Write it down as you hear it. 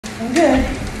I'm good.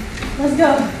 Let's go.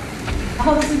 I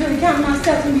hope this is really counting my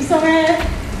steps. I'm gonna be so mad.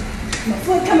 My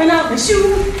foot coming out the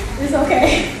shoe. It's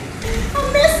okay.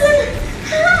 I'm missing.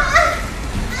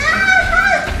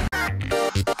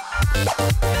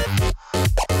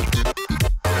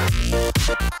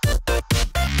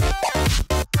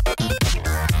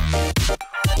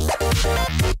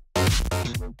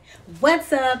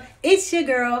 What's up? It's your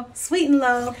girl, Sweet and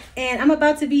Low, and I'm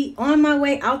about to be on my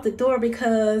way out the door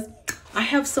because I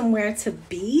have somewhere to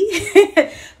be.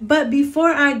 But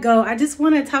before I go, I just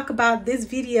want to talk about this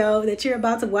video that you're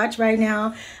about to watch right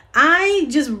now. I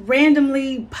just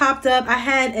randomly popped up. I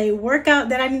had a workout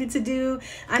that I needed to do.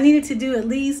 I needed to do at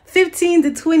least 15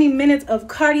 to 20 minutes of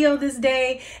cardio this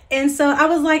day. And so I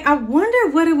was like, I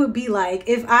wonder what it would be like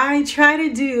if I try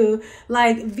to do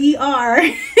like VR.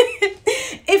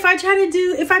 if I try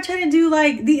to do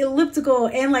like the elliptical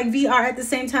and like VR at the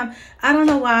same time. I don't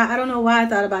know why I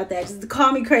thought about that. Just to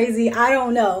call me crazy. I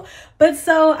don't know. But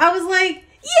so I was like,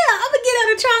 yeah, I'm gonna get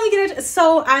out of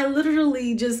So I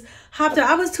literally just hopped out.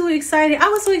 I was too excited. I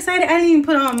was so excited. I didn't even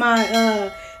put on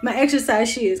my my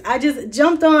exercise shoes. I just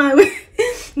jumped on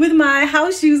with my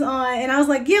house shoes on, and I was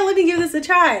like, yeah, let me give this a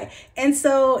try. And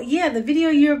so yeah, the video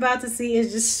you're about to see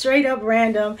is just straight up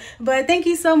random. But thank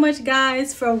you so much,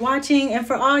 guys, for watching and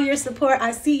for all your support.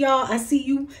 I see y'all. I see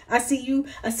you. I see you.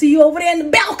 I see you over there in the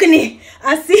balcony.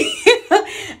 I see you.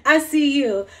 I see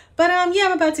you. But yeah,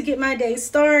 I'm about to get my day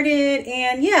started,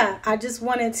 and yeah, I just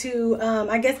wanted to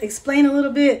I guess explain a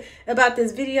little bit about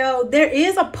this video. There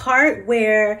is a part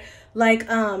where like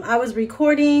I was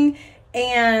recording,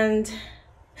 and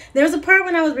there's a part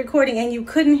when I was recording and you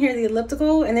couldn't hear the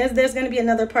elliptical, and there's going to be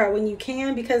another part when you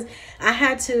can, because I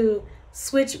had to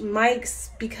switch mics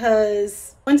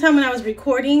because one time when I was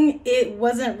recording, it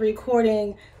wasn't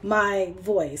recording my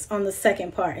voice on the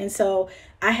second part. And so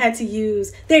I had to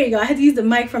use, there you go, I had to use the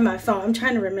mic from my phone. I'm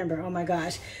trying to remember, oh my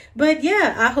gosh. But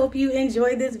yeah, I hope you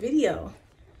enjoyed this video.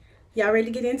 Y'all ready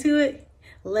to get into it?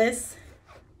 Let's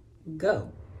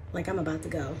go. Like I'm about to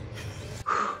go.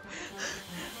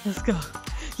 Let's go.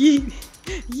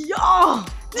 Y'all!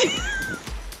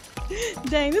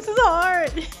 Dang, this is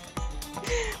hard.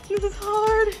 This is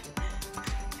hard.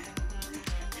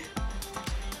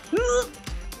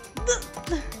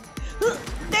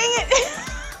 Dang it!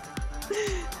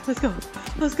 Let's go.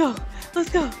 Let's go. Let's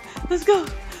go. Let's go.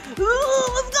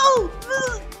 Let's go.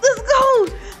 Let's go.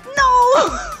 No.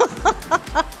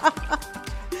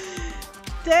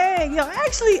 Dang, yo,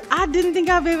 actually, I didn't think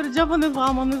I'd be able to jump on this while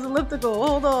I'm on this elliptical.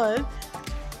 Hold on.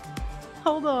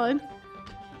 Hold on.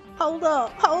 Hold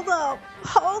up. Hold up.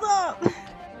 Hold up.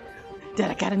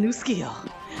 Dad, I got a new skill.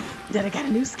 Dad, I got a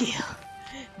new skill.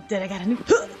 Dad, I got a new.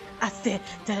 I said,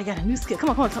 Dad, I got a new skill.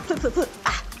 Come on. Flip, flip, flip.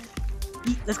 Ah.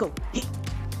 Let's go.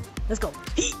 Let's go.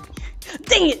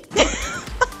 Dang it.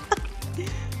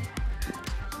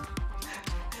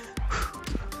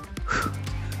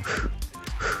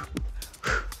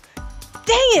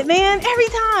 Dang it, man. Every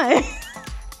time.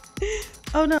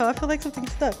 Oh no, I feel like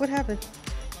something's stuck. What happened?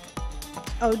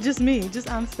 Oh, just me.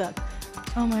 I'm stuck.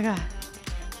 Oh my God.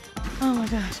 Oh my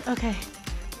gosh. Okay.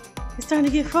 It's starting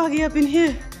to get foggy up in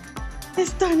here.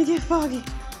 It's starting to get foggy.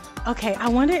 Okay, I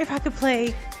wonder if I could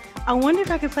play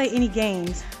any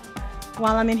games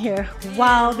while I'm in here,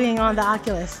 while being on the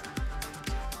Oculus.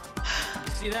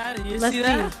 See that? Let's see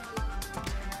that?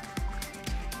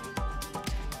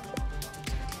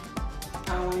 I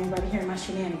don't want anybody hearing my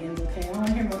shenanigans, okay? I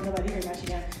don't want nobody hearing my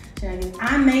shenanigans.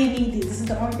 I may need these. This is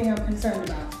the only thing I'm concerned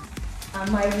about. I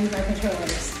might need my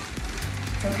controllers.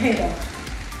 It's okay though.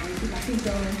 I'm gonna keep my feet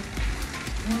going.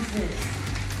 What is this?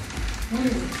 What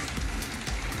is this?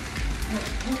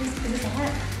 What is this a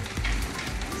hat?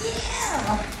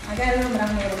 Yeah! I got it on, but I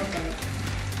don't know what it looks like.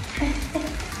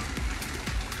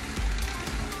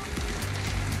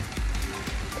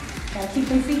 Gotta keep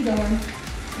them feet going.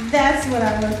 That's what I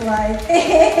look like.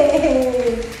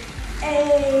 Hey!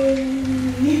 Hey!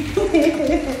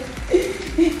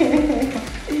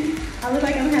 I look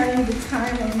like I'm having the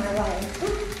time of my life.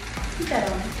 Ooh, keep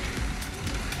that on.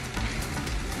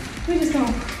 We just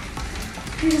gonna.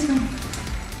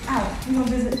 Ow, we gonna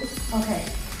visit. Okay,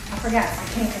 I forgot. I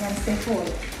gotta stay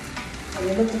forward. Oh,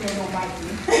 your elliptical gonna bite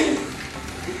me.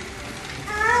 I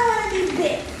wanna be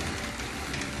big.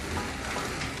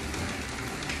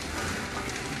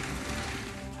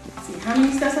 Let's see, how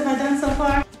many steps have I done so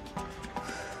far?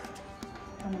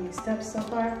 How many steps so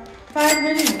far?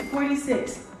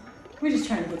 546. We're just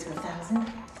trying to get to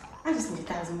 1,000. I just need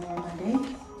 1,000 more on my day.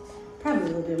 Probably a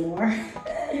little bit more.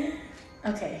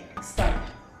 Okay, start.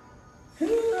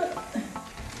 Okay.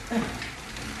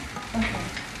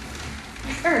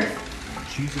 This earth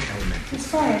Choose an elemental. It's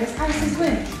fire. This ice is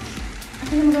wind. I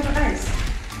think I'm gonna go for ice.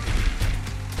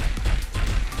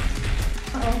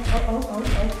 Oh.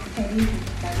 Okay, easy.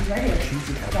 Gotta be right here. Choose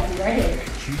an Gotta be right here.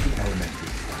 Choose an elemental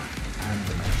staff and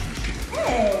the matching shield.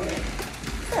 Hey!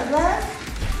 What's up, love?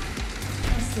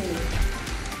 Let's see.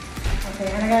 Okay,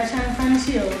 and I gotta try and find a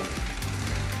shield.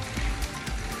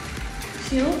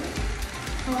 Shield?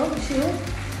 Hello? Shield?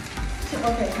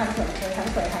 Okay, how to play.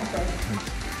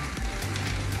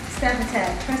 Staff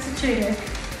attack. Press the trigger.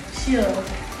 Shield.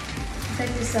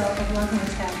 Protect yourself from blocking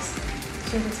attacks.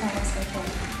 Shield attacks. Okay.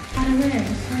 How to win?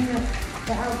 Defend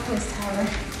the outpost tower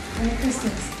and the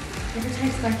crystals. It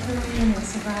protects by killing enemies.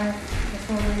 Survive the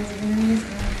 4 waves of enemies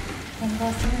and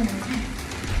boss the enemy. Okay.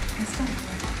 Let's go.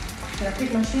 Did I pick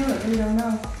my shield? I really don't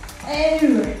know. Oh,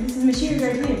 this is my shield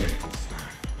right here.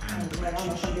 I don't know if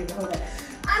I'm able to hold that.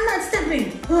 I'm not stepping.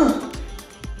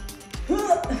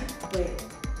 Wait.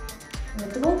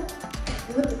 Elliptical?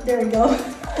 There we go.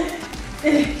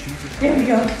 There we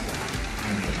go.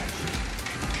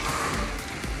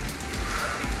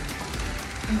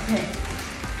 Okay.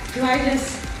 Do I just...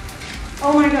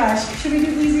 Oh my gosh. Should we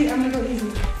do easy? I'm gonna go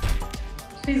easy.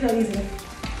 Please go easy.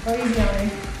 Go easy on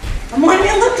me. I'm on the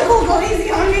elliptical. Go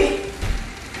easy on me.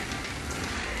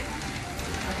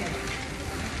 Okay.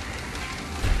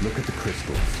 Look at the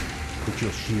crystals. Put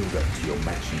your shield up to your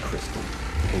matching crystal.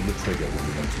 Pull the trigger when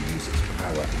you want to use its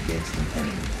power against an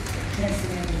enemy. Against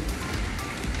an enemy.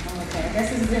 Okay, I guess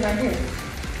this is it right here. The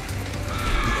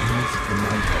enemies can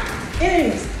now help.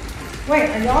 Enemies. Wait,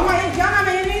 are y'all not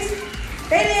my enemies?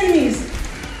 They the enemies.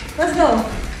 Let's go.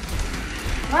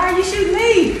 Why are you shooting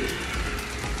me?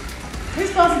 We're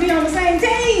supposed to be on the same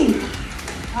team.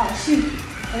 Oh shoot.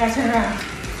 I gotta turn around.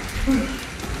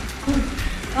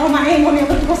 Oh, my aim on the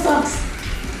elliptical sucks.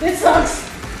 It sucks.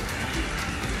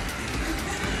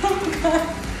 Oh my god.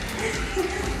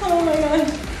 Oh my god.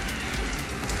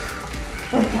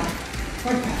 Work out.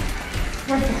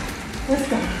 Let's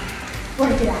go.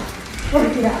 Work it out.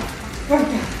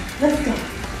 Let's go.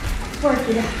 Work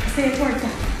it out. I say it, work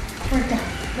out.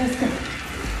 Let's go.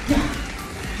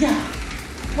 Yeah.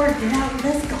 Work it out.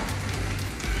 Let's go.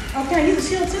 Oh, can I use a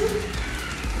shield too?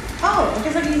 Oh, I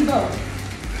guess I can use both.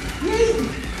 Yay!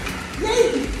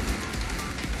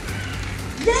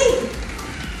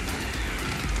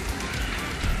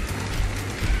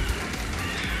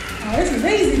 Oh, this is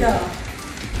easy though.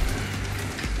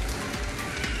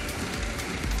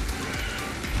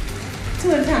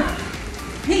 Two at a time.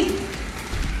 Neat.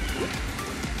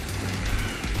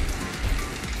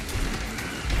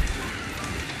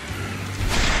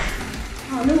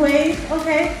 Oh, new wave.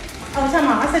 Okay. Oh, time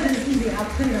out. I said this is easy. I'll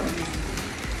put it on easy.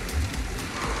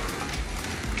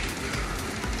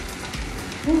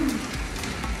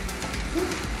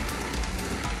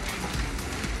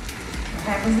 What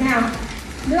happens now?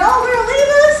 Did old girl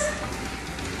leave us?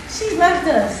 She left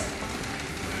us.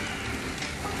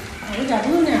 Oh, we got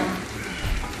blue now.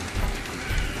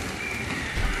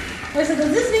 Wait, so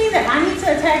does this mean that I need to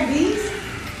attack these?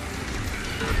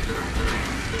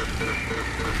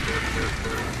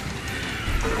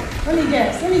 Let me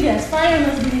guess. Fire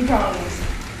must be problems.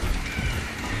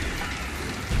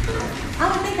 I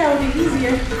would think that would be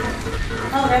easier.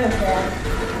 Oh, that was bad.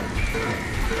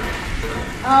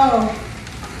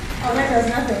 Oh, that does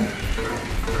nothing.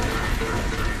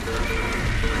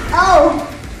 Oh,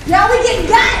 y'all, we getting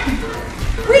got!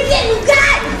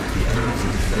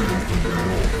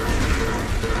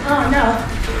 Oh no,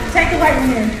 attack the white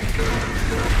one in.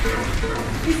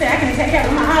 He said I can attack that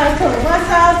with my eyes closed. Why is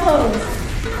my eyes closed?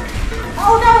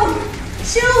 Oh no!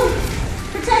 Shield!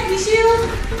 Protect me, shield!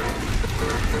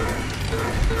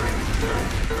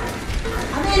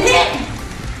 I've been hit!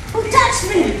 Who touched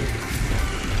me?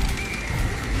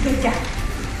 Get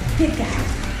guy.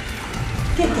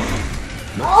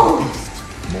 Oh!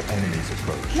 More enemies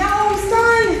approach. No, I'm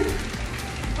stunned!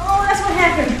 Oh, that's what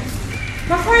happened.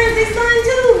 My friends, they stunned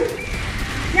too!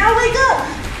 Y'all wake up!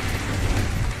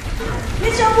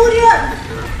 Get your booty up!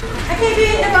 I can't be in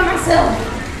here by myself.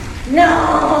 No!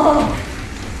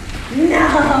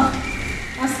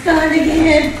 I'm stunned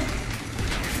again.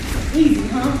 Easy,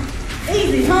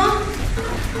 huh?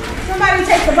 Somebody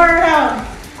take the bird out.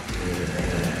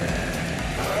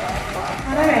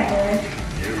 How did that go?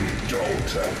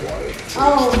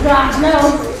 Oh gosh, no!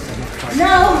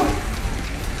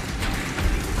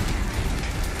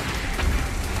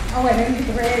 Oh wait, let me get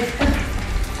the red.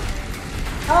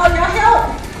 Oh, y'all help!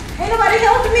 Ain't nobody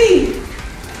helping me!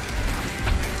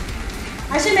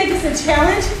 I should make this a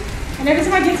challenge, and every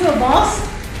time I get to a boss,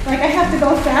 like I have to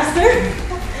go faster.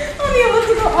 On the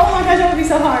elliptical. Oh my gosh, that would be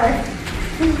so hard.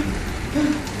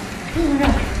 Oh my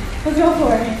god. Let's go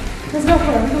for it. Let's go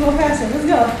for it. We're gonna go faster. Let's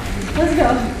go. Let's go.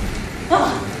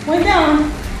 Oh, went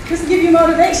down. Just to give you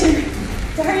motivation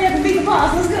to hurry up and beat the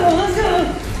boss. Let's go. Let's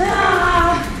go.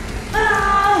 Ah!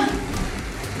 Ah!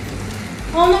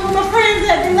 I don't know where my friends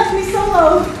at. They left me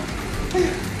solo.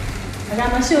 I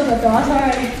got my shield up though. It's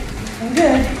alright. I'm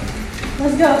good.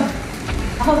 Let's go.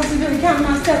 I hope this is really counting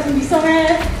my steps. I'm gonna be so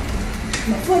mad.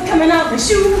 My foot coming out the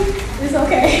shoe. It's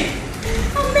okay.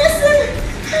 I'm missing.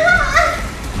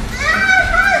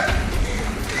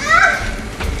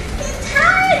 It's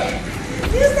tired.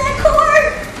 Use that cord.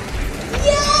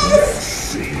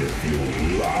 Yes. See if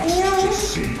you'll last to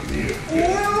see the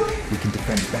end. We can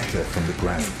defend better from the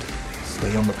ground.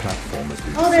 Stay on the platform as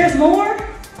we Oh, there's more?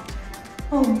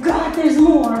 Oh God, there's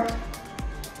more.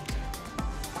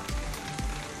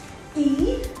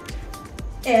 E,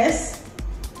 S,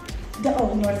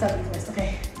 oh, north, south, east, west,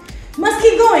 okay. Must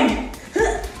keep going.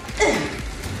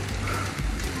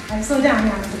 Alright, slow down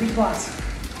now, it's a big boss.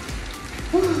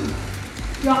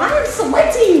 Yo, I'm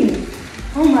sweating.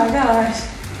 Oh my gosh.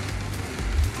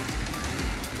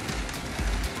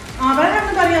 But I have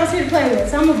nobody else here to play with,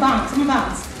 so I'm gonna bounce,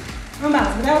 but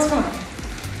that was fun.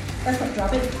 That's fun.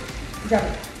 Drop it.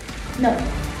 No.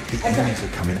 The enemies are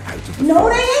coming out of the No,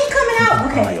 forest. they ain't coming out. Keep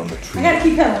an eye Okay. on the tree. I gotta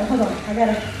keep pedaling. Hold on. I don't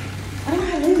know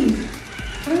how to leave.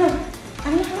 I don't know how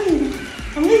to leave.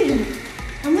 I'm leaving.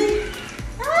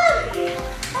 Ah!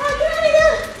 Oh, get out of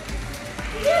here.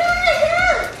 Get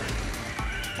out.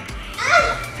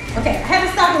 Ah! Okay, I had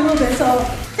to stop a little bit, so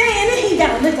dang, and then he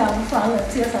got a lick out before I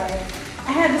left. Yes,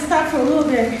 I had to stop for a little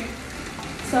bit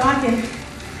so I can,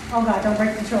 oh God, don't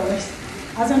break the controllers.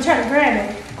 I was gonna try to grab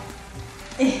it.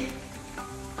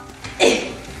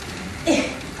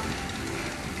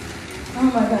 Oh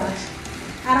my gosh.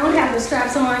 I don't have the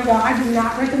straps on, y'all. I do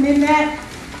not recommend that.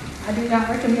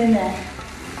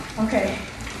 Okay.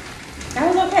 That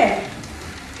was okay.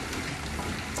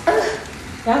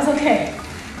 That was okay.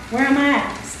 Where am I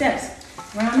at? Steps.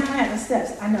 Where am I at? The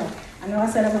steps. I know I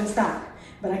said I wouldn't stop,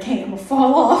 but I can't. I'm gonna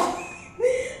fall off.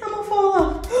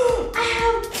 I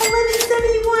have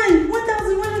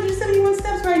 1,171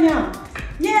 steps right now.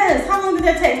 Yes. How long did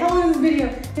that take? How long is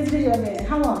this video been?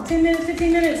 How long? 10 minutes,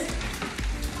 15 minutes?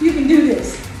 You can do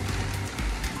this.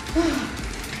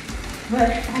 But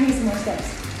I need some more steps.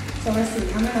 So let's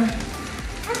see.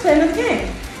 I'll play another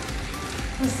game.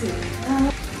 Let's see.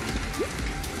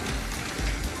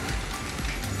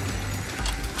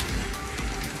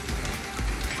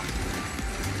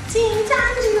 Team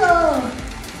Tanjiro!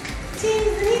 Team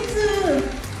Zenitsu!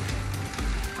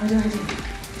 I'll do it.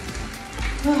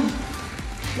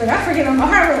 Look, I forget on my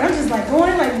heart rate. I'm just like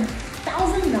going like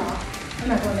 1,000. No, I'm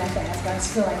not going that fast, but I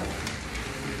just feel like,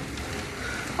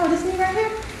 oh, this knee right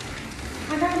here?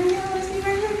 I got a knee on this knee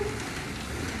right here?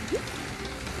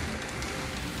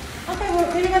 Okay,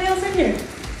 well, anybody else in here?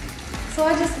 So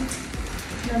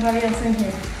nobody else in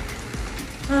here.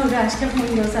 Oh gosh, careful when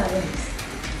you go sideways.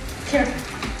 Careful.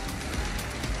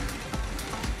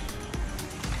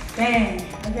 Dang,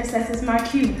 I guess that's just my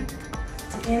cue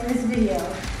to end this video.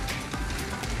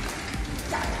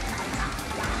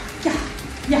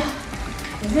 Yeah.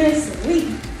 Isn't it sweet?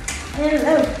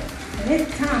 Hello. And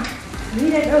it's time.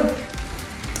 Leave it go.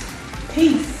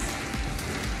 Peace.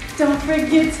 Don't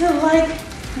forget to like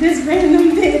this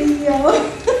random video.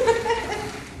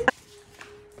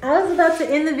 I was about to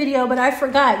end the video, but I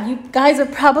forgot. You guys are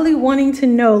probably wanting to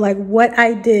know like what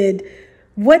I did,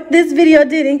 what this video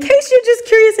did, in case you're just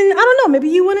curious and I don't know, maybe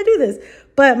you want to do this.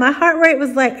 But my heart rate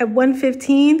was like at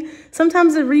 115.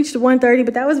 Sometimes it reached 130,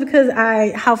 but that was because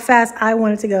how fast I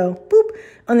wanted to go. Boop,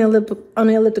 on the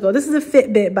elliptical. This is a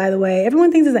Fitbit, by the way.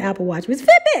 Everyone thinks it's an Apple Watch, but it's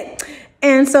Fitbit.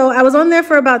 And so I was on there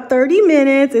for about 30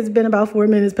 minutes. It's been about 4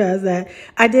 minutes past that.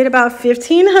 I did about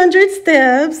 1,500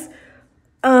 steps.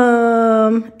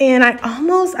 And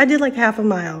I did like half a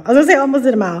mile. I was gonna say almost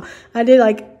did a mile. I did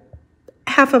like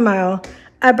half a mile.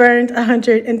 I burned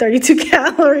 132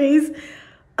 calories.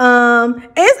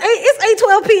 It's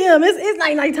 8:12 p.m. It's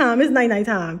nighttime. It's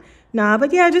nighttime. Nah,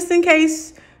 but yeah, just in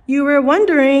case you were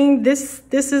wondering, this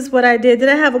is what I did. Did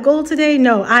I have a goal today?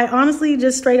 No, I honestly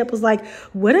just straight up was like,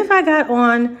 what if I got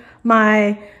on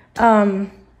my, I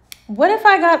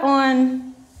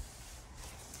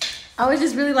was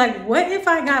just really like, what if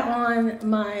I got on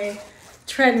my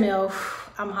treadmill?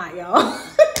 I'm hot, y'all.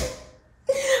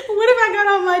 What if I got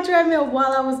on my treadmill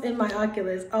while I was in my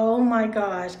Oculus? Oh my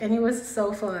gosh. And it was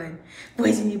so fun.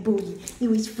 Wasn't it, booty? It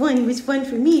was fun. It was fun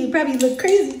for me. It probably looked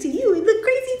crazy to you. It looked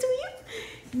crazy to you?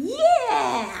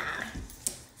 Yeah.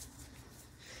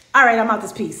 All right, I'm out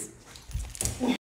this piece.